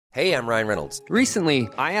Hey, I'm Ryan Reynolds. Recently,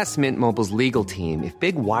 I asked Mint Mobile's legal team if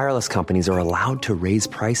big wireless companies are allowed to raise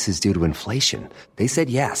prices due to inflation. They said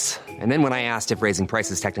yes. And then when I asked if raising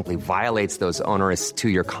prices technically violates those onerous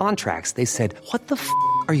two-year contracts, they said, "What the f***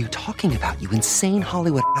 are you talking about, you insane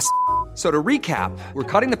Hollywood ass?" So to recap, we're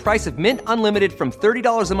cutting the price of Mint Unlimited from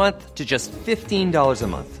 $30 a month to just $15 a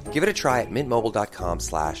month. Give it a try at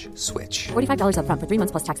mintmobile.com/switch. $45 up front for 3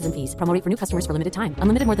 months plus taxes and fees. Promo rate for new customers for limited time.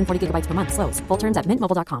 Unlimited more than 40 gigabytes per month. Slows full terms at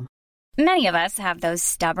mintmobile.com. Many of us have those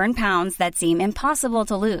stubborn pounds that seem impossible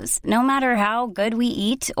to lose, no matter how good we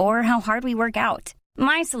eat or how hard we work out.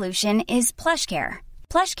 My solution is PlushCare.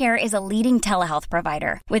 PlushCare is a leading telehealth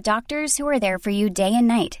provider with doctors who are there for you day and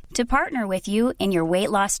night to partner with you in your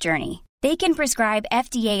weight loss journey. They can prescribe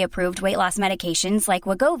FDA-approved weight loss medications like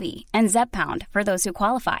Wegovy and Zepbound for those who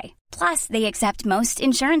qualify. Plus, they accept most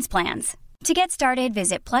insurance plans. To get started,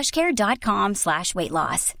 visit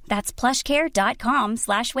plushcare.com/weightloss. That's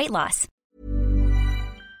plushcare.com/weightloss.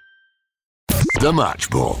 The Match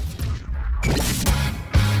Ball.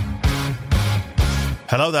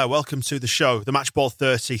 Hello there, welcome to the show, the Match Ball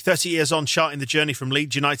 30. 30 years on, charting the journey from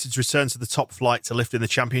Leeds United's return to the top flight to lifting the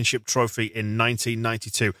Championship trophy in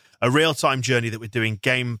 1992. A real-time journey that we're doing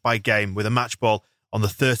game by game with a match ball on the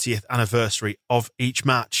 30th anniversary of each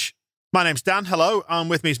match. My name's Dan, hello, and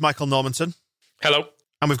with me is Michael Normanton. Hello.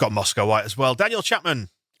 And we've got Moscow White as well. Daniel Chapman.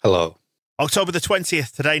 Hello. October the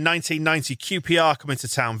 20th, today, 1990, QPR coming to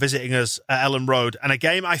town, visiting us at Ellen Road. And a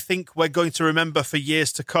game I think we're going to remember for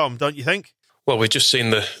years to come, don't you think? Well, we've just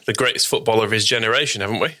seen the greatest footballer of his generation,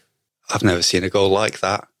 haven't we? I've never seen a goal like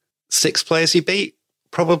that. 6 players he beat,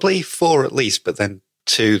 probably 4 at least, but then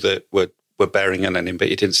 2 that were bearing on him, but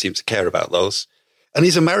he didn't seem to care about those. And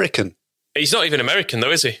he's American. He's not even American,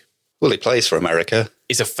 though, is he? Well, he plays for America.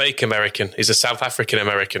 He's a fake American. He's a South African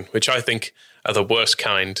American, which I think are the worst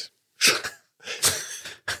kind.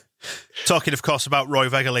 Talking, of course, about Roy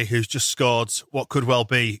Wegerle, who's just scored what could well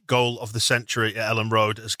be goal of the century at Ellen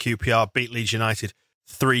Road as QPR beat Leeds United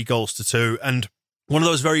 3-2. And one of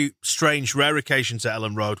those very strange, rare occasions at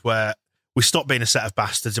Ellen Road where we stopped being a set of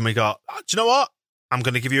bastards and we got, do you know what? I'm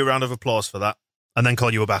going to give you a round of applause for that and then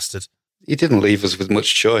call you a bastard. He didn't leave us with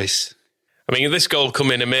much choice. I mean, this goal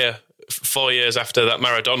come in a mere 4 years after that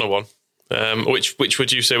Maradona one. Which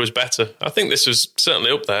would you say was better? I think this was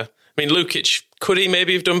certainly up there. I mean, Lukic, could he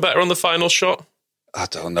maybe have done better on the final shot? I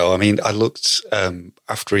don't know. I mean, I looked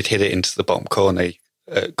after he'd hit it into the bottom corner,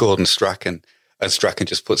 Gordon Strachan, and Strachan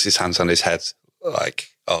just puts his hands on his head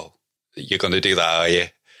like, oh, you're going to do that, are you?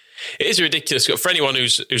 It is ridiculous. For anyone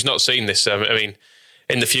who's not seen this, I mean,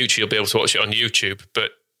 in the future you'll be able to watch it on YouTube,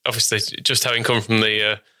 but obviously just having come from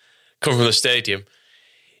the stadium,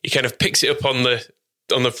 he kind of picks it up on the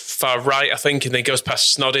far right, I think, and then goes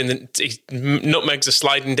past Snodding, and he nutmegs a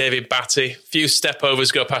sliding David Batty. A few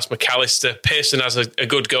step-overs go past McAllister. Pearson has a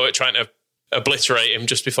good go at trying to obliterate him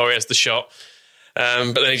just before he has the shot.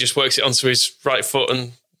 But then he just works it onto his right foot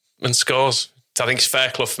and scores. I think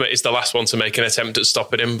Fairclough is the last one to make an attempt at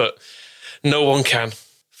stopping him, but no one can.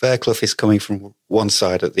 Fairclough is coming from one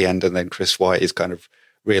side at the end, and then Chris White is kind of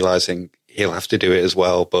realising he'll have to do it as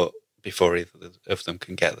well, but before either of them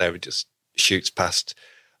can get there, he just shoots past.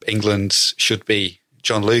 England's should be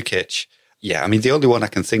John Lukic. Yeah, I mean, the only one I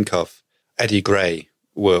can think of, Eddie Gray,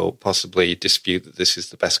 will possibly dispute that this is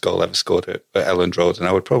the best goal ever scored at Ellen Road, and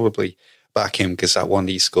I would probably back him because that one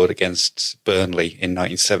he scored against Burnley in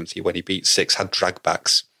 1970 when he beat 6 had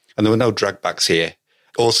dragbacks, and there were no dragbacks here.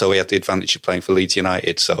 Also, he had the advantage of playing for Leeds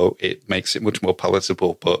United, so it makes it much more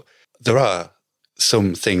palatable, but there are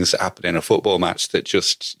some things that happen in a football match that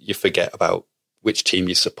just you forget about which team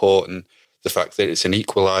you support, and the fact that it's an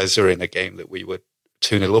equaliser in a game that we were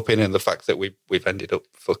 2-0 up in, and the fact that we've ended up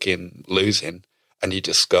fucking losing, and you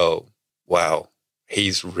just go, wow,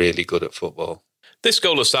 he's really good at football. This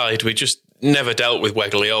goal aside, we just never dealt with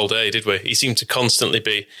Wegerle all day, did we? He seemed to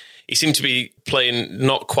be playing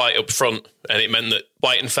not quite up front, and it meant that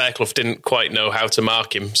White and Fairclough didn't quite know how to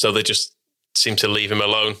mark him, so they just seemed to leave him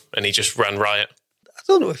alone, and he just ran riot. I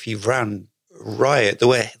don't know if he ran riot the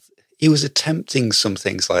way he was attempting some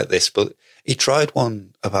things like this, but he tried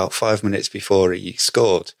one about 5 minutes before he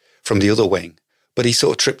scored from the other wing, but he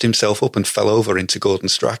sort of tripped himself up and fell over into Gordon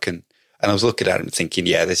Strachan. And I was looking at him thinking,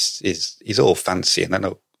 yeah, he's all fancy. And I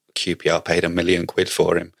know QPR paid £1 million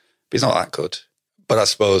for him, but he's not that good. But I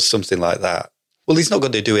suppose something like that. Well, he's not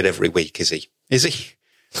going to do it every week, is he? Is he?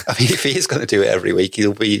 I mean, if he is going to do it every week,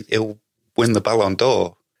 he'll win the Ballon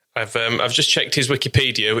d'Or. I've just checked his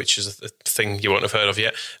Wikipedia, which is a thing you won't have heard of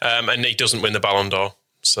yet, and he doesn't win the Ballon d'Or.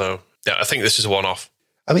 So yeah, I think this is a one-off.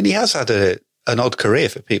 I mean, he has had an odd career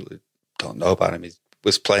for people who don't know about him. He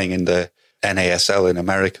was playing in the NASL in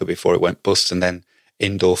America before it went bust, and then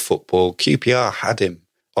indoor football. QPR had him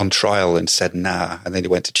on trial and said nah, and then he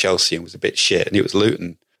went to Chelsea and was a bit shit, and it was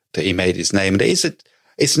Luton that he made his name. And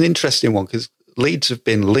it's an interesting one because Leeds have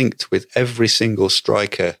been linked with every single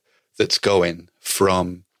striker that's going,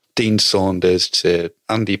 from Dean Saunders to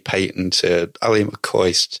Andy Payton to Ali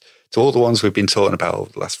McCoist to all the ones we've been talking about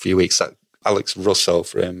over the last few weeks, like Alex Russo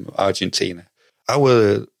from Argentina.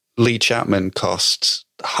 Our Lee Chapman cost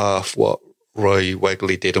half what Roy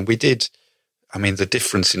Wegley did, and we did. I mean, the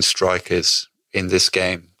difference in strikers in this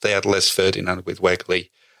game, they had Les Ferdinand with Wegley,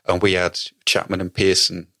 and we had Chapman and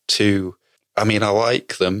Pearson. Two, I mean, I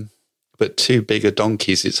like them, but two bigger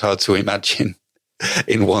donkeys, it's hard to imagine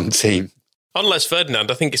in one team. On Les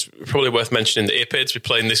Ferdinand, I think it's probably worth mentioning that he appeared to be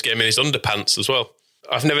playing this game in his underpants as well.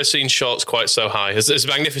 I've never seen shorts quite so high. As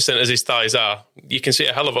magnificent as his thighs are, you can see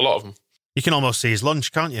a hell of a lot of them. You can almost see his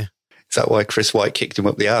lunch, can't you? Is that why Chris White kicked him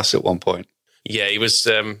up the arse at one point? Yeah, he was...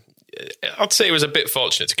 I'd say he was a bit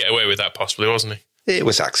fortunate to get away with that, possibly, wasn't he? It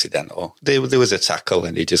was accidental. There was a tackle,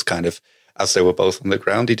 and he just kind of, as they were both on the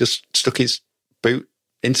ground, he just stuck his boot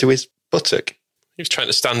into his buttock. He was trying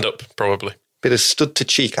to stand up, probably. Bit of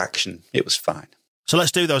stud-to-cheek action. It was fine. So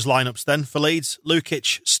let's do those lineups then. For Leeds,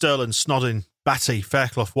 Lukic, Sterling, Snodin, Batty,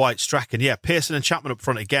 Fairclough, White, Strachan. Yeah, Pearson and Chapman up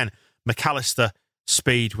front again. McAllister,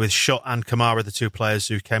 Speed with Shutt and Kamara, the two players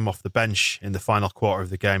who came off the bench in the final quarter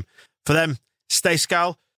of the game. For them,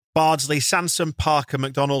 Stayskal, Bardsley, Sansom, Parker,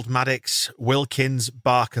 McDonald, Maddox, Wilkins,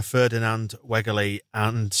 Barker, Ferdinand, Wegley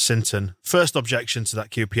and Sinton. First objection to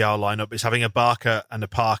that QPR lineup is having a Barker and a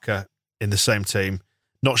Parker in the same team.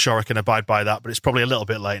 Not sure I can abide by that, but it's probably a little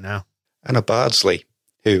bit late now. And a Bardsley,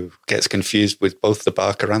 who gets confused with both the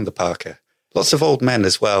Barker and the Parker. Lots of old men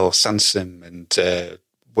as well. Sansom and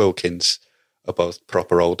Wilkins are both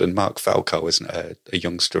proper old, and Mark Falco isn't a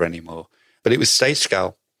youngster anymore. But it was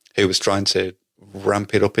Stayskal who was trying to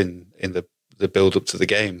ramp it up in the build-up to the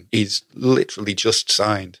game. He's literally just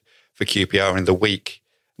signed for QPR in the week.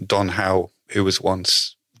 Don Howe, who was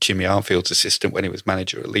once Jimmy Armfield's assistant when he was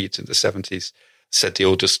manager at Leeds in the 70s, said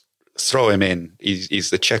he'll just throw him in. He's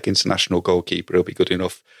the Czech international goalkeeper. He'll be good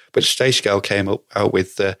enough. But Stayskal came out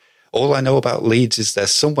with, all I know about Leeds is they're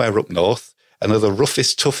somewhere up north and they're the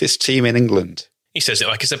roughest, toughest team in England. He says it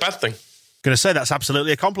like it's a bad thing. Going to say that's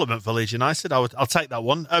absolutely a compliment for Leeds United. I'll take that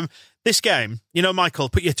one. This game, Michael,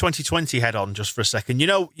 put your 2020 head on just for a second.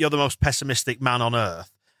 You're the most pessimistic man on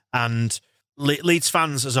earth, and Leeds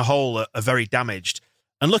fans as a whole are very damaged.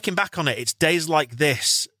 And looking back on it, it's days like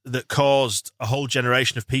this that caused a whole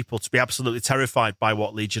generation of people to be absolutely terrified by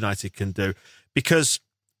what Leeds United can do, because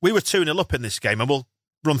we were 2-0 up in this game, and we'll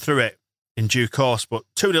run through it in due course, but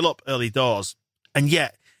 2-0 up early doors. And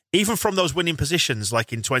yet, even from those winning positions,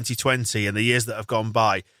 like in 2020 and the years that have gone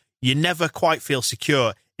by, you never quite feel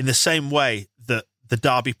secure in the same way that the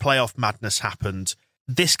Derby playoff madness happened.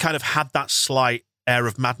 This kind of had that slight air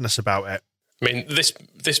of madness about it. I mean,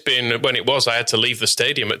 this being when it was, I had to leave the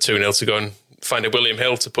stadium at 2-0 to go and find a William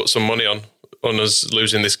Hill to put some money on us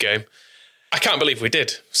losing this game. I can't believe we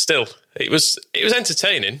did. Still, it was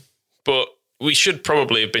entertaining, but we should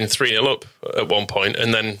probably have been 3-0 up at one point,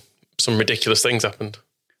 and then some ridiculous things happened.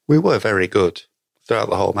 We were very good throughout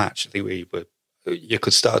the whole match. I think you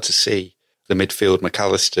could start to see the midfield,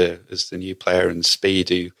 McAllister as the new player, and Speed,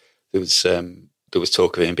 who there was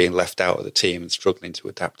talk of him being left out of the team and struggling to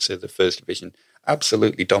adapt to the First Division.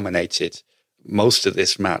 Absolutely dominated most of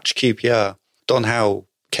this match. QPR, Don Howe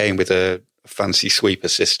came with a fancy sweeper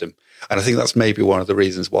system. And I think that's maybe one of the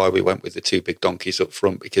reasons why we went with the two big donkeys up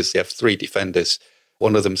front, because they have three defenders.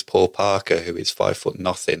 One of them's Paul Parker, who is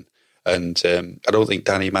 5'0". And I don't think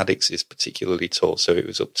Danny Maddox is particularly tall. So it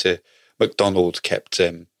was up to McDonald, kept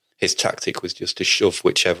his tactic was just to shove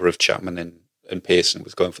whichever of Chapman and Pearson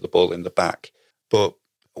was going for the ball in the back. But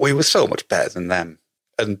we were so much better than them.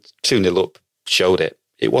 And 2-0 up showed it.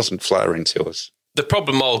 It wasn't flattering to us. The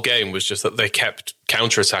problem all game was just that they kept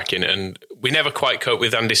counter-attacking, and we never quite coped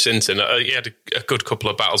with Andy Sinton. He had a good couple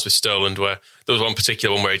of battles with Sterling where there was one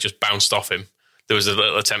particular one where he just bounced off him. There was a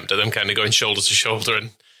little attempt at them kind of going shoulder to shoulder and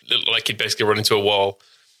looked like he'd basically run into a wall.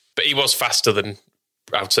 But he was faster than,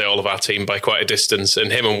 I would say, all of our team by quite a distance,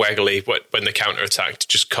 and him and Wegley, when they counter-attacked,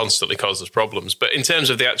 just constantly caused us problems. But in terms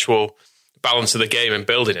of the actual balance of the game and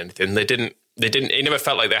building anything, it never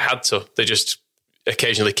felt like they had to. They just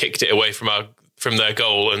occasionally kicked it away from their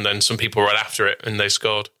goal, and then some people ran after it and they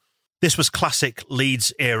scored. This was classic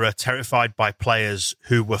Leeds era, terrified by players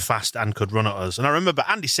who were fast and could run at us. And I remember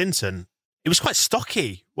Andy Sinton, he was quite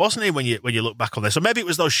stocky, wasn't he, when you look back on this? So maybe it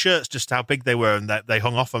was those shirts, just how big they were and that they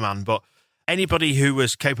hung off a man. But anybody who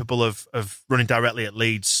was capable of running directly at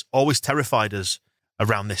Leeds always terrified us.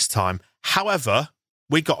 around this time. However,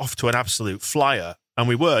 we got off to an absolute flyer, and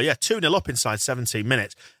we were, 2-0 up inside 17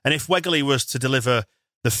 minutes. And if Wegley was to deliver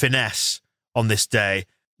the finesse on this day,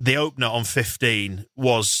 the opener on 15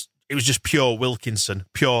 was just pure Wilkinson,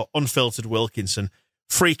 pure unfiltered Wilkinson.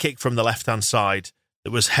 Free kick from the left-hand side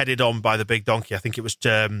that was headed on by the big donkey. I think it was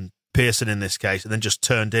Pearson in this case, and then just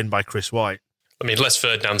turned in by Chris White. I mean, Les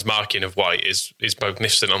Ferdinand's marking of White is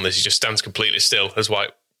magnificent on this. He just stands completely still as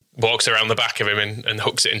White walks around the back of him and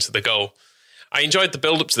hooks it into the goal. I enjoyed the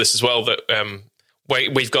build-up to this as well, that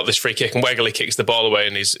we've got this free kick and Wegley kicks the ball away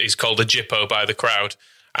and he's called a jippo by the crowd.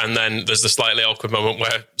 And then there's the slightly awkward moment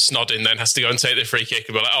where Snodding then has to go and take the free kick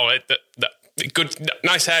and be like, good,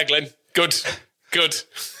 nice hair, Glenn. Good.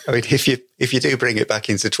 I mean, if you do bring it back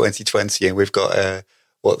into 2020 and we've got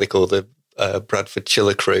what they call the Bradford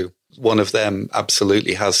Chiller crew, one of them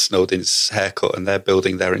absolutely has Snowden's haircut and they're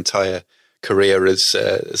building their entire career as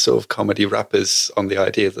sort of comedy rappers on the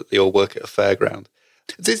idea that they all work at a fairground.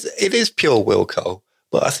 It is pure Wilco,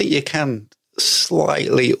 but I think you can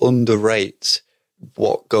slightly underrate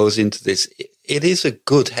what goes into this. It is a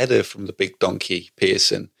good header from the big donkey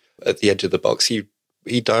Pearson at the edge of the box.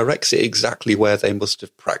 He directs it exactly where they must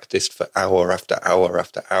have practiced for hour after hour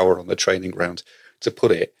after hour on the training ground to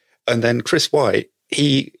put it. And then Chris White,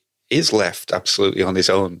 he is left absolutely on his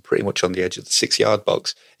own, pretty much on the edge of the 6-yard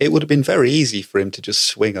box. It would have been very easy for him to just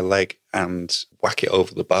swing a leg and whack it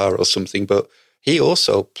over the bar or something. But he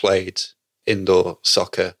also played indoor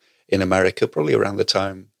soccer in America, probably around the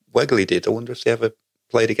time Wegley did. I wonder if they ever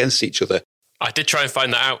played against each other. I did try and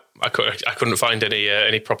find that out. I couldn't find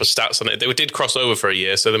any proper stats on it. They did cross over for a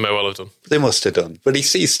year, so they may well have done. They must have done. But he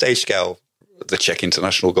sees Stejskal, the Czech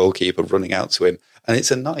international goalkeeper, running out to him, and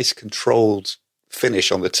it's a nice controlled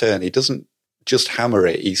finish on the turn. He doesn't just hammer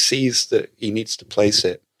it. He sees that he needs to place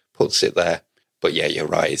it, puts it there. But yeah, you're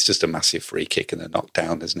right. It's just a massive free kick and a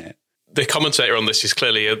knockdown, isn't it? The commentator on this is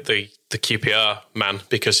clearly the QPR man,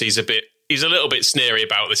 because he's a little bit sneery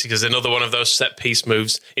about this, because another one of those set piece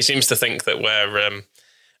moves. He seems to think that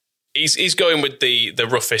he's going with the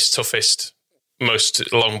roughest, toughest,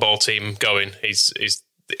 most long ball team going. He's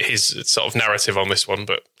his sort of narrative on this one,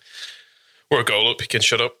 but we're a goal up. He can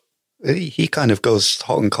shut up. He kind of goes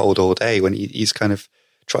hot and cold all day when he's kind of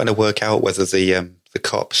trying to work out whether the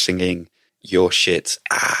cop singing "your shit"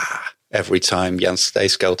 every time Jan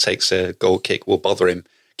Stejskal takes a goal kick will bother him,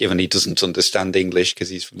 given he doesn't understand English because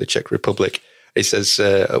he's from the Czech Republic. He says,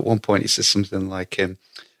 at one point, he says something like,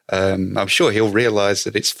 I'm sure he'll realise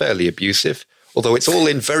that it's fairly abusive, although it's all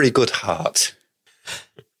in very good heart.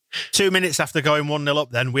 2 minutes after going 1-0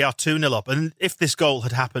 up, then we are 2-0 up. And if this goal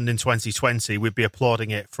had happened in 2020, we'd be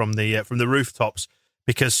applauding it from the rooftops,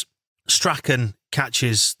 because Strachan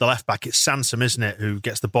catches the left back. It's Sansom, isn't it, who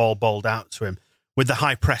gets the ball bowled out to him with the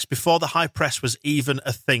high press. Before the high press was even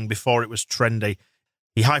a thing, before it was trendy,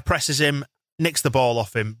 he high presses him, nicks the ball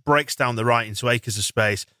off him, breaks down the right into acres of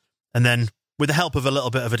space, and then with the help of a little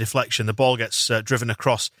bit of a deflection, the ball gets driven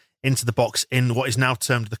across into the box in what is now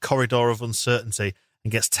termed the corridor of uncertainty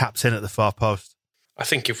and gets tapped in at the far post. I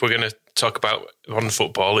think if we're going to talk about modern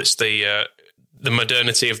football, it's the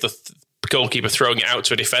modernity of the goalkeeper throwing it out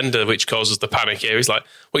to a defender which causes the panic here. He's like,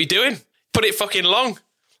 what are you doing? Put it fucking long.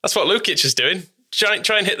 That's what Lukic is doing. Try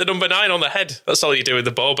and hit the number 9 on the head. That's all you do with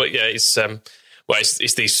the ball. But yeah,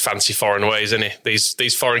 it's these fancy foreign ways, isn't it?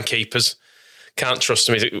 These foreign keepers. Can't trust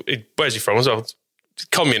him. Where's he from as well?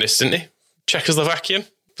 Communist, isn't he? Czechoslovakian.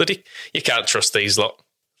 Bloody, you can't trust these lot.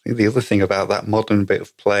 I think the other thing about that modern bit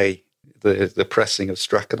of play, the pressing of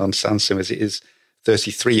Strachan on Sansom, is it is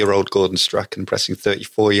 33-year-old Gordon Strachan pressing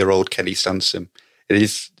 34-year-old Kenny Sansom. It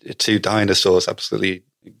is two dinosaurs absolutely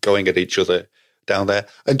going at each other down there.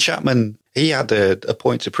 And Chapman, he had a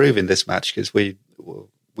point to prove in this match, because we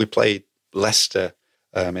played Leicester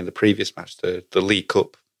in the previous match, the League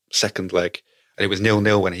Cup second leg, and it was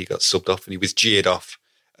 0-0 when he got subbed off, and he was jeered off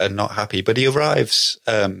and not happy. But he arrives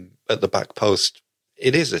at the back post.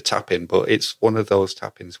 It is a tap-in, but it's one of those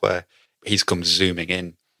tap-ins where he's come zooming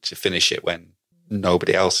in to finish it when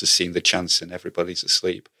nobody else has seen the chance and everybody's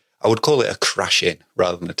asleep. I would call it a crash-in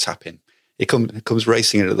rather than a tap-in. He comes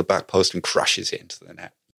racing in at the back post and crashes it into the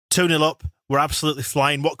net. 2-0 up. We're absolutely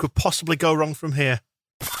flying. What could possibly go wrong from here?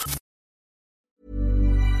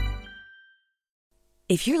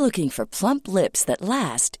 If you're looking for plump lips that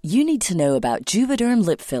last, you need to know about Juvederm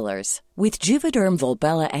lip fillers. With Juvederm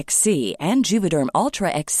Volbella XC and Juvederm Ultra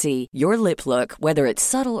XC, your lip look, whether it's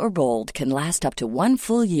subtle or bold, can last up to 1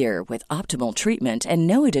 full year with optimal treatment and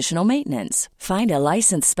no additional maintenance. Find a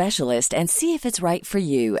licensed specialist and see if it's right for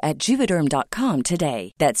you at Juvederm.com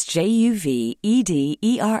today. That's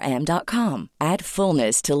JUVEDERM.com. Add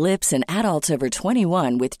fullness to lips in adults over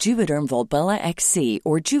 21 with Juvederm Volbella XC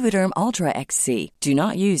or Juvederm Ultra XC. Do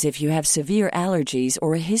not use if you have severe allergies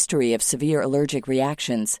or a history of severe allergic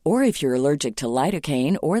reactions, or if you're allergic to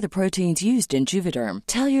lidocaine or the proteins used in Juvederm.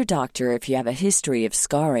 Tell your doctor if you have a history of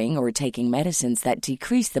scarring or taking medicines that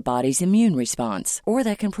decrease the body's immune response or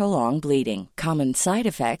that can prolong bleeding. Common side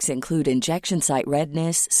effects include injection site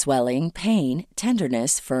redness, swelling, pain,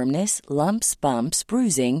 tenderness, firmness, lumps, bumps,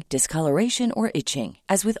 bruising, discoloration, or itching.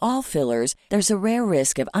 As with all fillers, there's a rare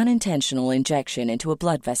risk of unintentional injection into a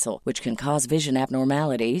blood vessel, which can cause vision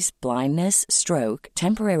abnormalities, blindness, stroke,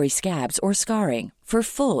 temporary scabs, or scarring. For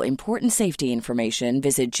full, important safety information,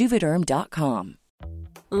 visit Juvederm.com.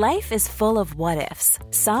 Life is full of what-ifs.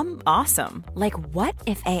 Some awesome, like what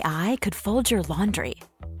if AI could fold your laundry?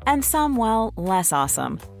 And some, well, less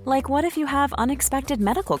awesome, like what if you have unexpected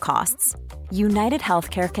medical costs? United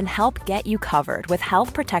Healthcare can help get you covered with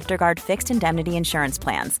Health Protector Guard fixed indemnity insurance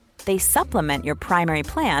plans. They supplement your primary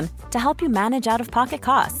plan to help you manage out-of-pocket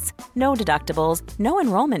costs. No deductibles, no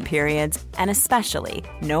enrollment periods, and especially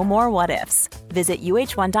no more what-ifs. Visit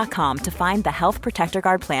UH1.com to find the Health Protector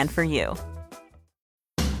Guard plan for you.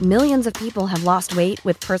 Millions of people have lost weight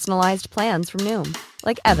with personalized plans from Noom.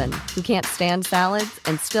 Like Evan, who can't stand salads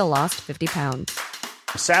and still lost 50 pounds.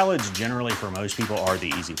 Salads generally for most people are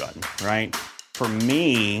the easy button, right? For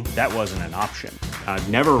me, that wasn't an option. I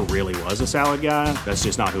never really was a salad guy. That's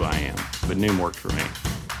just not who I am. But Noom worked for me.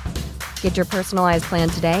 Get your personalized plan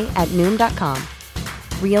today at Noom.com.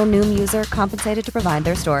 Real Noom user compensated to provide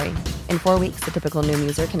their story. In 4 weeks, the typical Noom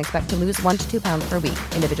user can expect to lose 1 to 2 pounds per week.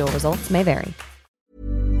 Individual results may vary.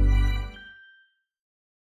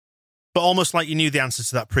 But almost like you knew the answer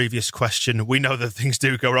to that previous question, we know that things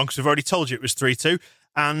do go wrong because we've already told you it was 3-2.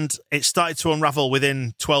 And it started to unravel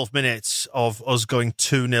within 12 minutes of us going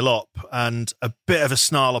 2-0 up and a bit of a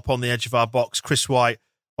snarl up on the edge of our box. Chris White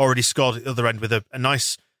already scored at the other end with a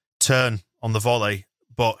nice turn on the volley.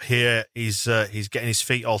 But here he's getting his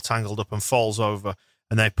feet all tangled up and falls over.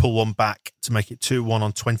 And they pull one back to make it 2-1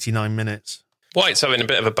 on 29 minutes. White's having a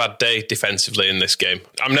bit of a bad day defensively in this game.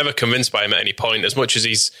 I'm never convinced by him at any point, as much as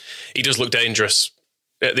he does look dangerous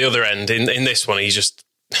at the other end. In this one, he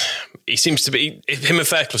seems to be, him and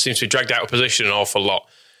Fairclough seems to be dragged out of position an awful lot.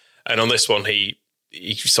 And on this one, he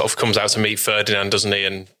sort of comes out to meet Ferdinand, doesn't he,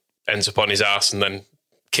 and ends up on his arse and then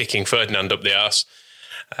kicking Ferdinand up the arse.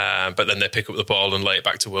 But then they pick up the ball and lay it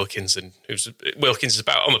back to Wilkins, and Wilkins is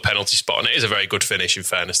about on the penalty spot, and it is a very good finish, in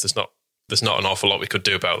fairness. There's not an awful lot we could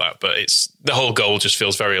do about that, but the whole goal just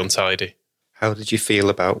feels very untidy. How did you feel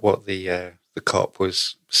about what the cop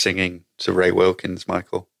was singing to Ray Wilkins,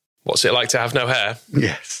 Michael? What's it like to have no hair?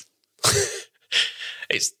 Yes.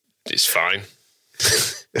 It's fine.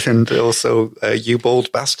 And also, you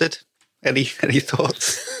bald bastard. Any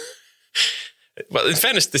thoughts? Well, in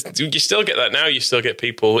fairness, you still get that now. You still get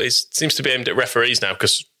people. It seems to be aimed at referees now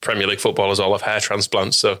because Premier League footballers all have hair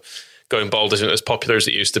transplants, so going bald isn't as popular as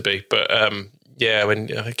it used to be. But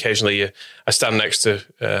when occasionally I stand next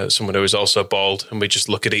to someone who is also bald, and we just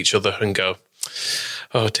look at each other and go,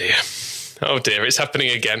 "Oh dear, it's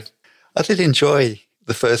happening again." I did enjoy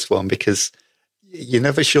the first one because you're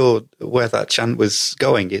never sure where that chant was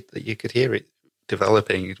going. You could hear it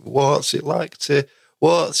developing. What's it like to?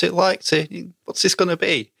 What's this going to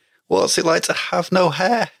be? What's it like to have no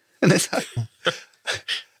hair? And it's like,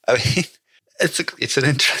 I mean, it's an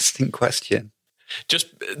interesting question.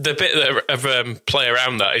 Just the bit of play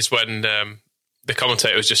around that is when the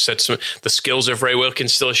commentator has just said the skills of Ray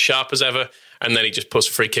Wilkins still as sharp as ever, and then he just puts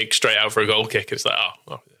a free kick straight out for a goal kick. It's like,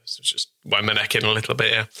 it's just wind my neck in a little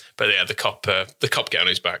bit, yeah. But yeah, the cop get on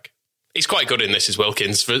his back. He's quite good in this, is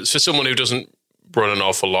Wilkins. For someone who doesn't run an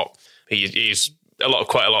awful lot, he's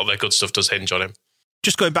quite a lot of their good stuff does hinge on him.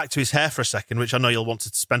 Just going back to his hair for a second, which I know you'll want to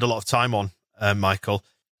spend a lot of time on, Michael.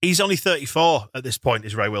 He's only 34 at this point,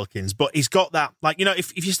 is Ray Wilkins, but he's got that,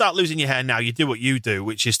 if you start losing your hair now, you do what you do,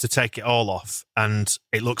 which is to take it all off, and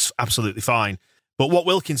it looks absolutely fine. But what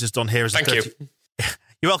Wilkins has done here as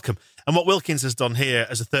You're welcome. And what Wilkins has done here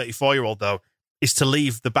as a 34-year-old, though, is to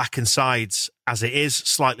leave the back and sides as it is,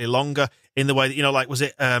 slightly longer, in the way that, was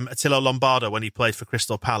it Attilo Lombardo when he played for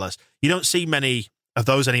Crystal Palace? You don't see many of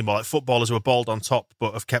those anymore, like footballers who are bald on top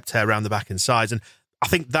but have kept hair around the back and sides. And I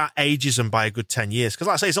think that ages him by a good 10 years. Because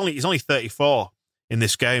like I say, he's only 34 in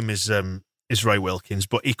this game, is Ray Wilkins,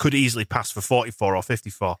 but he could easily pass for 44 or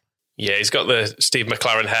 54. Yeah, he's got the Steve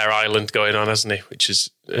McLaren hair island going on, hasn't he? Which is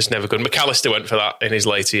never good. McAllister went for that in his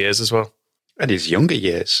later years as well. And his younger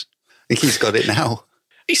years. I think he's got it now.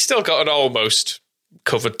 He's still got an almost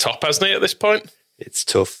covered top, hasn't he, at this point? It's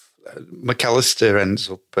tough. McAllister ends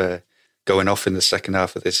up going off in the second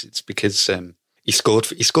half of this. It's because he scored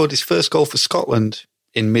his first goal for Scotland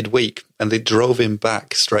in midweek, and they drove him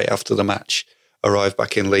back straight after the match, arrived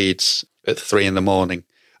back in Leeds at 3 a.m. And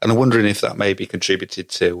I'm wondering if that maybe contributed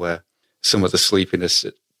to some of the sleepiness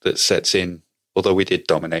that sets in, although we did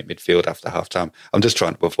dominate midfield after half-time. I'm just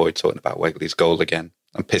trying to avoid talking about Wegley's goal again.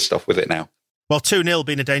 I'm pissed off with it now. Well, 2-0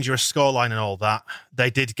 being a dangerous scoreline and all that,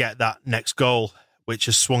 they did get that next goal, which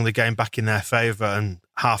has swung the game back in their favour, and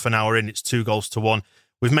half an hour in, it's 2-1.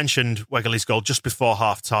 We've mentioned Wegley's goal just before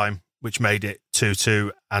half-time, which made it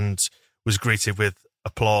 2-2 and was greeted with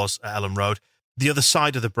applause at Ellen Road. The other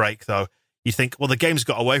side of the break, though, you think, well, the game's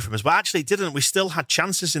got away from us, but actually it didn't. We still had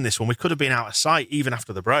chances in this one. We could have been out of sight even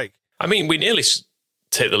after the break. I mean, we nearly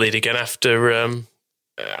take the lead again after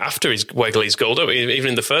his Wegley's goal, don't we? Even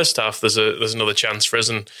in the first half, there's another chance for us,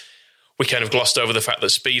 and we kind of glossed over the fact that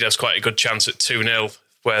Speed has quite a good chance at 2-0,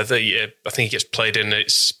 where I think he gets played in,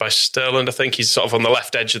 it's by Sterling. I think he's sort of on the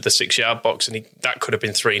left edge of the 6-yard box, and that could have been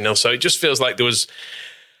 3-0. So it just feels like there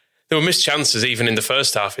were missed chances even in the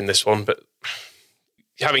first half in this one, but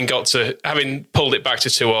having pulled it back to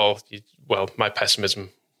 2-2, well, my pessimism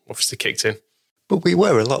obviously kicked in. But we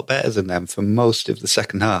were a lot better than them for most of the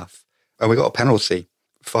second half. And we got a penalty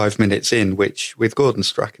 5 minutes in, which with Gordon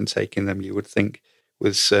Strachan taking them, you would think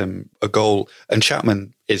was a goal. And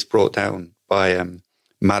Chapman is brought down by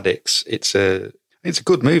Maddox. It's a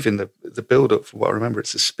good move in the build-up. From what I remember,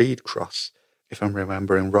 it's a speed cross, if I'm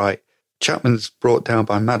remembering right. Chapman's brought down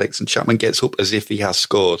by Maddox, and Chapman gets up as if he has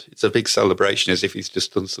scored. It's a big celebration, as if he's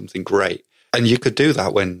just done something great. And you could do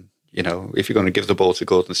that when, if you're going to give the ball to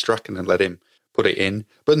Gordon Strachan and let him put it in.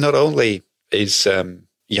 But not only is Jan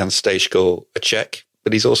Stejskal a check,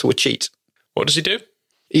 but he's also a cheat. What does he do?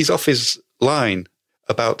 He's off his line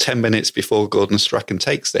about 10 minutes before Gordon Strachan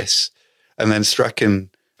takes this. And then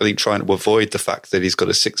Strachan, I think, trying to avoid the fact that he's got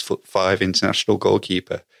a 6'5" international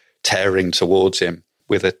goalkeeper tearing towards him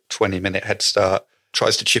with a 20-minute head start,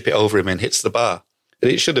 tries to chip it over him and hits the bar.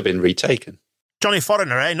 And it should have been retaken. Johnny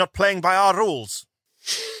Foreigner, Not playing by our rules.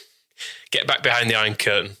 Get back behind the Iron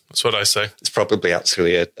Curtain. That's what I say. It's probably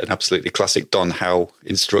actually an absolutely classic Don Howe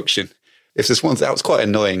instruction. If there's one that was quite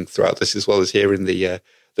annoying throughout this, as well as hearing the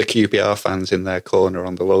QPR fans in their corner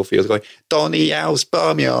on the low field going, Donny Howe's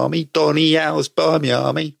Barmy Army, Donny Howe's Barmy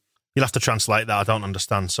Army. You'll have to translate that. I don't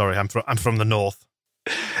understand. Sorry, I'm from the north.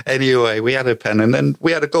 Anyway, we had a pen, and then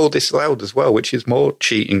we had a goal disallowed as well, which is more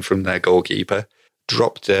cheating from their goalkeeper.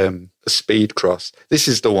 Dropped a speed cross. This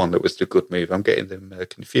is the one that was the good move. I'm getting them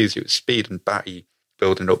confused. It was Speed and Batty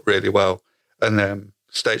building up really well. And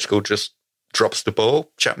Stejskal just drops the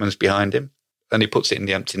ball. Chapman's behind him, and he puts it in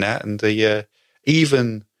the empty net. And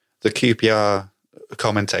even the QPR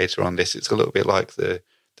commentator on this, it's a little bit like the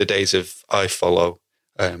days of I Follow,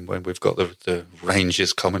 when we've got the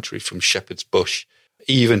Rangers commentary from Shepherd's Bush.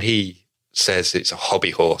 Even he says it's a hobby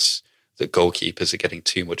horse that goalkeepers are getting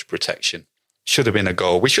too much protection. Should have been a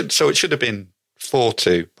goal. So it should have been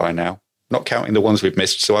 4-2 by now, not counting the ones we've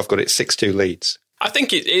missed. So I've got it 6-2 Leeds. I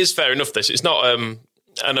think it is fair enough. It's not.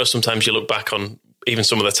 I know sometimes you look back on even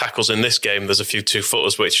some of the tackles in this game. There's a few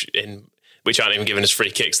 2-footers which aren't even given as free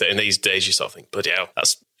kicks. That in these days you sort of think, bloody hell,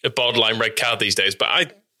 that's a borderline red card these days.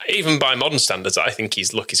 But even by modern standards, I think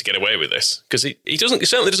he's lucky to get away with this because he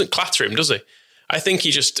certainly doesn't clatter him, does he? I think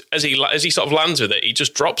he just, as he sort of lands with it, he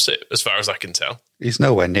just drops it, as far as I can tell. He's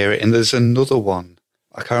nowhere near it. And there's another one.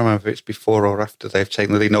 I can't remember if it's before or after they've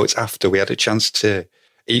taken the lead. No, it's after. We had a chance to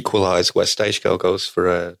equalise where Stejskal goes for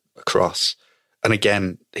a cross. And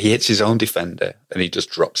again, he hits his own defender and he just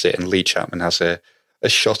drops it. And Lee Chapman has a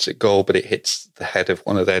shot at goal, but it hits the head of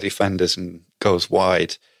one of their defenders and goes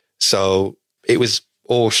wide. So it was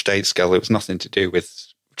all Stejskal. It was nothing to do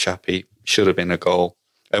with Chappie. Should have been a goal.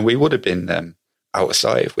 And we would have been out of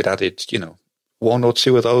sight if we'd added, one or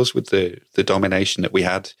two of those with the domination that we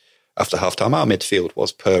had after half-time. Our midfield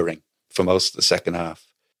was purring for most of the second half.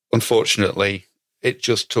 Unfortunately, it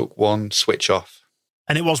just took one switch off.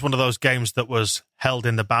 And it was one of those games that was held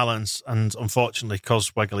in the balance, and unfortunately,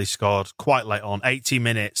 because Wegley scored quite late on, 80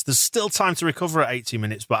 minutes, there's still time to recover at 80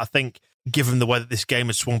 minutes, but I think given the way that this game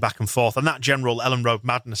had swung back and forth and that general Ellen Road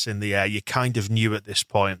madness in the air, you kind of knew at this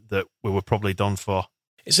point that we were probably done for.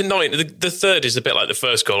 It's annoying. The third is a bit like the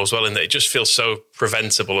first goal as well, in that it just feels so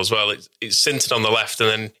preventable as well. It's centred on the left and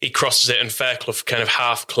then he crosses it and Fairclough kind of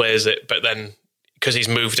half clears it, but then because he's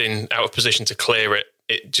moved in out of position to clear it,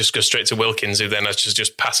 it just goes straight to Wilkins, who then has to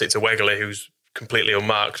just pass it to Wegley, who's completely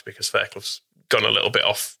unmarked because Fairclough's gone a little bit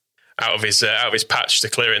off out of his patch to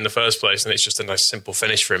clear it in the first place, and it's just a nice simple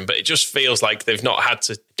finish for him. But it just feels like they've not had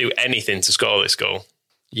to do anything to score this goal.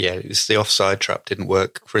 Yeah, it's the offside trap didn't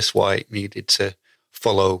work. Chris White needed to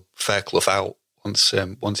follow Fairclough out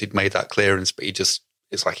once he'd made that clearance, but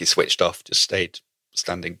it's like he switched off, just stayed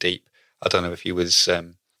standing deep. I don't know if he was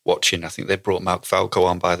watching. I think they brought Mark Falco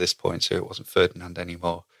on by this point, so it wasn't Ferdinand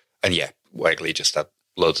anymore. And yeah, Wegley just had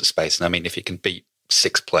loads of space. And I mean, if he can beat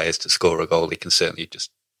 6 players to score a goal, he can certainly just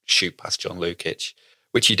shoot past John Lukic,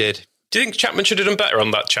 which he did. Do you think Chapman should have done better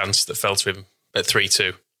on that chance that fell to him at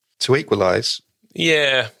 3-2? To equalise?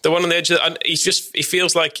 Yeah, the one on the edge. And he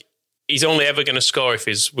feels like he's only ever going to score if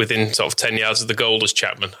he's within sort of 10 yards of the goal as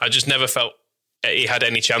Chapman. I just never felt he had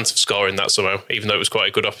any chance of scoring that somehow, even though it was quite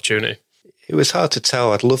a good opportunity. It was hard to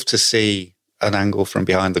tell. I'd love to see an angle from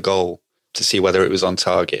behind the goal to see whether it was on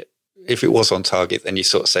target. If it was on target, then you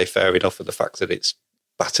sort of say fair enough for the fact that it's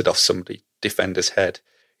battered off somebody defender's head.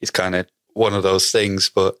 It's kind of one of those things,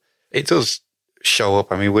 but it does show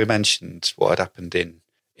up. I mean, we mentioned what had happened in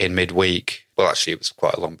midweek. Well, actually, it was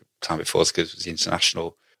quite a long time before because it was the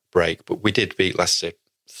international break, but we did beat Leicester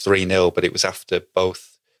 3-0, but it was after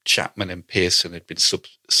both Chapman and Pearson had been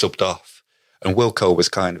subbed off. And Wilco was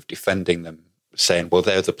kind of defending them, saying, well,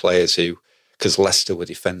 they're the players who, because Leicester were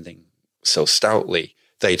defending so stoutly,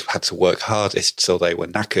 they'd had to work hardest, so they were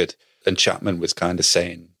knackered. And Chapman was kind of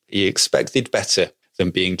saying he expected better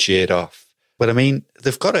than being cheered off. But I mean,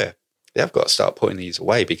 they have got to start putting these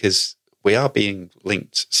away, because we are being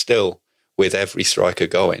linked still with every striker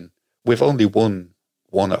going. We've only won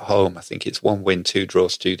one at home. I think it's 1 win, 2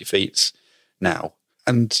 draws, 2 defeats now.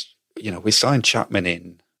 And, we signed Chapman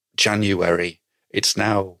in January. It's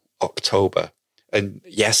now October. And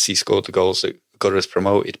yes, he scored the goals that got us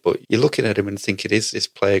promoted, but you're looking at him and thinking, is this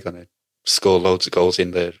player going to score loads of goals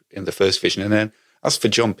in the first division? And then as for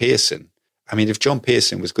John Pearson, I mean, if John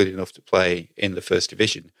Pearson was good enough to play in the first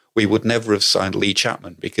division, we would never have signed Lee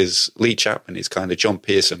Chapman, because Lee Chapman is kind of John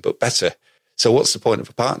Pearson, but better. So what's the point of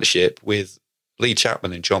a partnership with Lee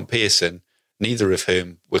Chapman and John Pearson, neither of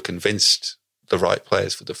whom were convinced the right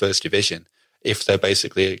players for the first division, if they're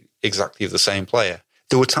basically exactly the same player?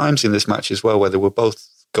 There were times in this match as well where they were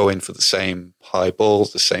both going for the same high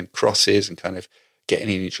balls, the same crosses, and kind of getting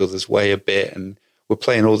in each other's way a bit. And we're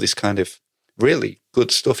playing all this kind of really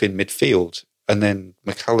good stuff in midfield. And then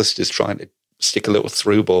McAllister's trying to stick a little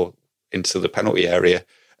through ball into the penalty area,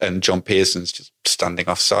 and John Pearson's just standing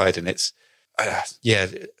offside. And it's,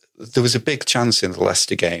 there was a big chance in the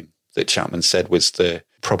Leicester game that Chapman said was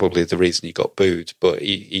probably the reason he got booed. But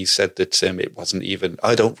he said that it wasn't even,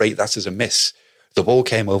 I don't rate that as a miss. The ball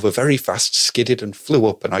came over very fast, skidded and flew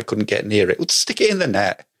up, and I couldn't get near it. Let's stick it in the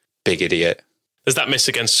net. Big idiot. There's that miss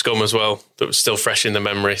against Scum as well that was still fresh in the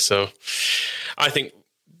memory. So I think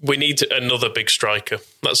we need another big striker.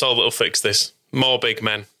 That's all that'll fix this. More big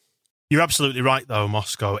men. You're absolutely right, though,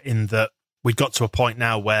 Moscow, in that we've got to a point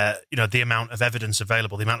now where, the amount of evidence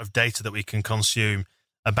available, the amount of data that we can consume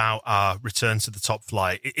about our return to the top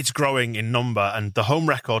flight, it's growing in number, and the home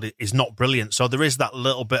record is not brilliant. So there is that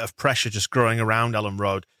little bit of pressure just growing around Ellen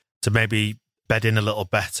Road to maybe bed in a little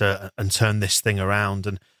better and turn this thing around.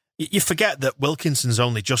 And you forget that Wilkinson's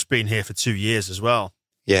only just been here for 2 years as well.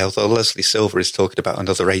 Yeah, although Leslie Silver is talking about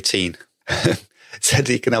another 18. Said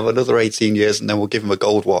he can have another 18 years and then we'll give him a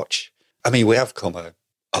gold watch. I mean, we have come a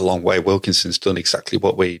long way. Wilkinson's done exactly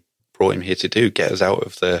what we brought him here to do, get us out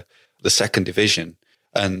of the second division.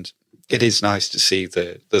 And it is nice to see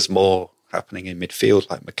that there's more happening in midfield,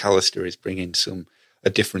 like McAllister is bringing a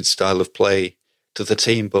different style of play to the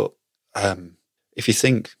team. But if you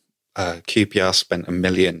think QPR spent $1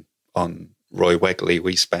 million on Roy Wegley,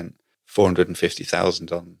 we spent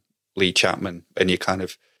 450,000 on Lee Chapman. And you kind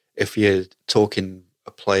of, if you're talking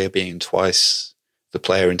a player being twice the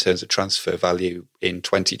player in terms of transfer value in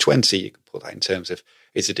 2020, you can put that in terms of,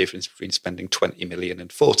 it's a difference between spending 20 million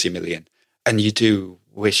and 40 million. And you do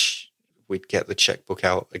wish we'd get the checkbook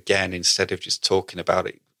out again instead of just talking about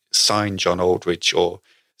it. Sign John Aldridge, or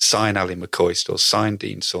sign Ali McCoist, or sign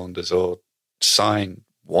Dean Saunders, or sign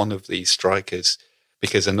one of these strikers,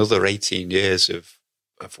 because another 18 years of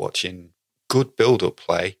watching good build-up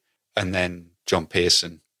play, and then John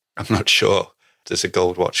Pearson, I'm not sure there's a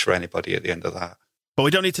gold watch for anybody at the end of that. But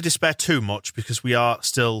we don't need to despair too much, because we are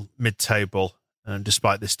still mid-table. And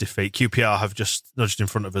despite this defeat, QPR have just nudged in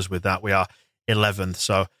front of us with that. We are 11th,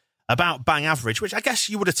 so about bang average, which I guess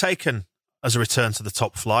you would have taken as a return to the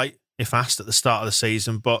top flight if asked at the start of the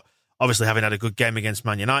season. But obviously, having had a good game against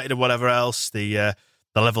Man United or whatever else, the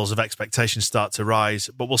the levels of expectation start to rise.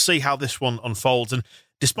 But we'll see how this one unfolds. And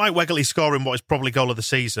despite Wegerle scoring what is probably goal of the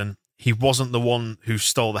season, he wasn't the one who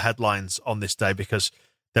stole the headlines on this day, because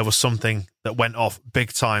there was something that went off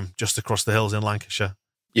big time just across the hills in Lancashire.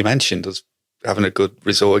 You mentioned us having a good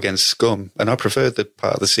result against Scum, and I preferred the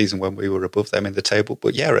part of the season when we were above them in the table.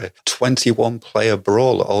 But yeah, a 21-player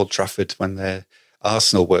brawl at Old Trafford when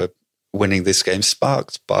Arsenal were winning this game,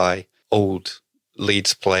 sparked by old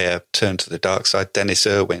Leeds player turned to the dark side, Dennis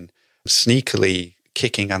Irwin, sneakily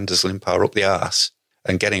kicking Anders Limpar up the arse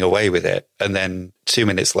and getting away with it. And then 2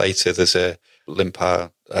 minutes later, there's a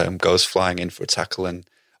Limpar goes flying in for a tackle, and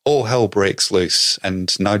all hell breaks loose,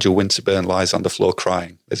 and Nigel Winterburn lies on the floor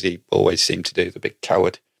crying, as he always seemed to do, the big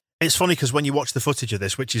coward. It's funny because when you watch the footage of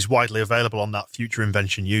this, which is widely available on that Future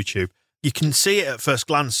Invention YouTube, you can see it at first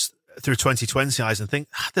glance through 2020 eyes and think,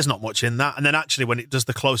 there's not much in that. And then actually when it does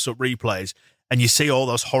the close-up replays and you see all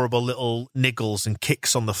those horrible little niggles and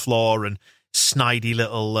kicks on the floor and snidey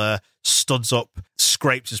little studs up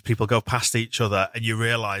scrapes as people go past each other, and you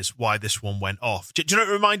realise why this one went off. Do you know what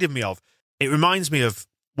it reminded me of? It reminds me of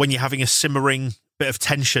when you're having a simmering bit of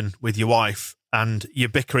tension with your wife and you're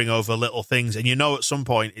bickering over little things, and you know at some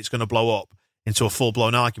point it's going to blow up into a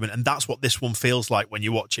full-blown argument. And that's what this one feels like when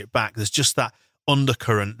you watch it back. There's just that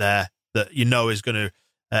undercurrent there that you know is going to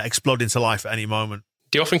explode into life at any moment.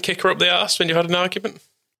 Do you often kick her up the arse when you've had an argument?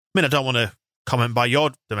 I mean, I don't want to comment by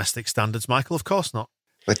your domestic standards, Michael. Of course not.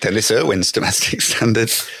 With Dennis Irwin's domestic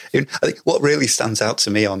standards. I think what really stands out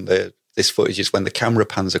to me on this footage is when the camera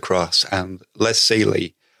pans across and Les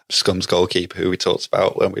Sealey, Scum's goalkeeper, who we talked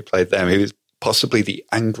about when we played them, who is possibly the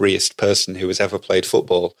angriest person who has ever played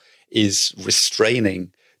football, is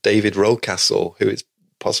restraining David Rocastle, who is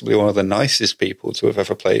possibly one of the nicest people to have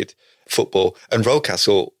ever played football. And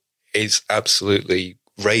Rocastle is absolutely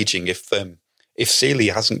raging if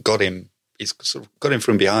Sealey hasn't got him. He's sort of got him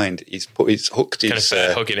from behind. He's hooked his... Kind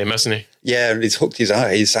of hugging him, hasn't he? Yeah, and he's hooked his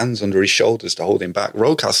hands under his shoulders to hold him back.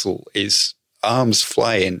 Rocastle is arms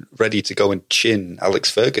flying, ready to go and chin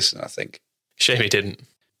Alex Ferguson, I think. Shame he didn't.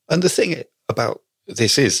 And the thing about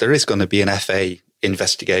this is there is going to be an FA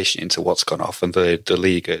investigation into what's gone off, and the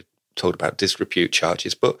league are told about disrepute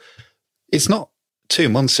charges. But it's not 2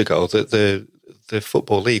 months ago that the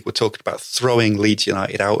Football League were talking about throwing Leeds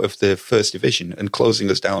United out of the First Division and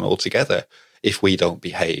closing us down altogether if we don't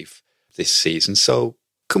behave this season. So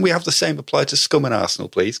can we have the same apply to Scum and Arsenal,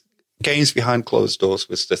 please? Games behind closed doors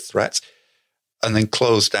was the threat, and then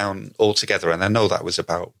closed down altogether. And I know that was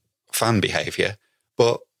about fan behaviour,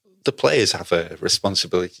 but the players have a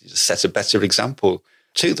responsibility to set a better example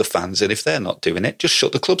to the fans. And if they're not doing it, just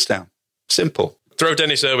shut the clubs down. Simple. Throw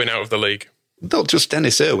Dennis Irwin out of the league. Not just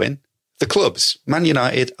Dennis Irwin. The clubs, Man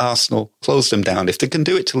United, Arsenal, close them down. If they can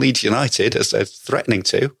do it to Leeds United, as they're threatening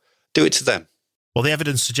to, do it to them. Well, the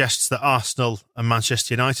evidence suggests that Arsenal and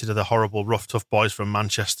Manchester United are the horrible, rough, tough boys from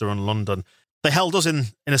Manchester and London. They held us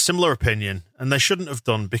in a similar opinion, and they shouldn't have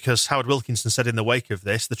done, because Howard Wilkinson said in the wake of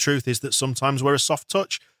this, the truth is that sometimes we're a soft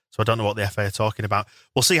touch. So I don't know what the FA are talking about.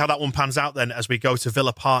 We'll see how that one pans out then as we go to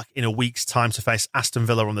Villa Park in a week's time to face Aston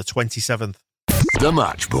Villa on the 27th. The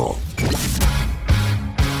Match Ball.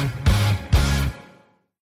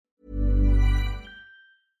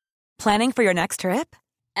 Planning for your next trip?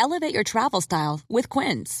 Elevate your travel style with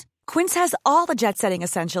Quince. Quince has all the jet-setting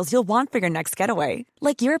essentials you'll want for your next getaway,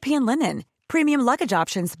 like European linen, premium luggage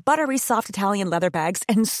options, buttery soft Italian leather bags,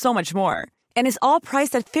 and so much more. And is all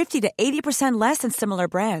priced at 50 to 80% less than similar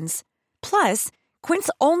brands. Plus, Quince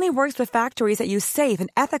only works with factories that use safe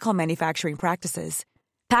and ethical manufacturing practices.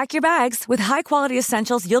 Pack your bags with high-quality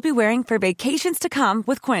essentials you'll be wearing for vacations to come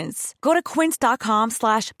with Quince. Go to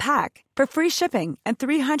quince.com/pack for free shipping and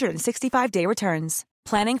 365-day returns.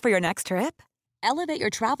 Planning for your next trip? Elevate your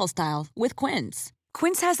travel style with Quince.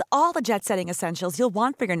 Quince has all the jet-setting essentials you'll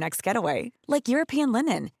want for your next getaway, like European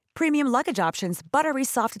linen, premium luggage options, buttery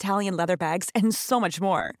soft Italian leather bags, and so much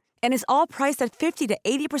more. And is all priced at 50 to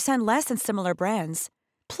 80% less than similar brands.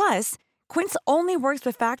 Plus, Quince only works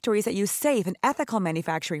with factories that use safe and ethical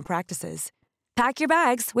manufacturing practices. Pack your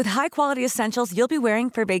bags with high-quality essentials you'll be wearing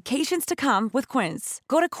for vacations to come with Quince.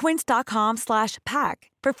 Go to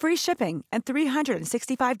quince.com/pack for free shipping and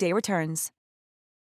 365-day returns.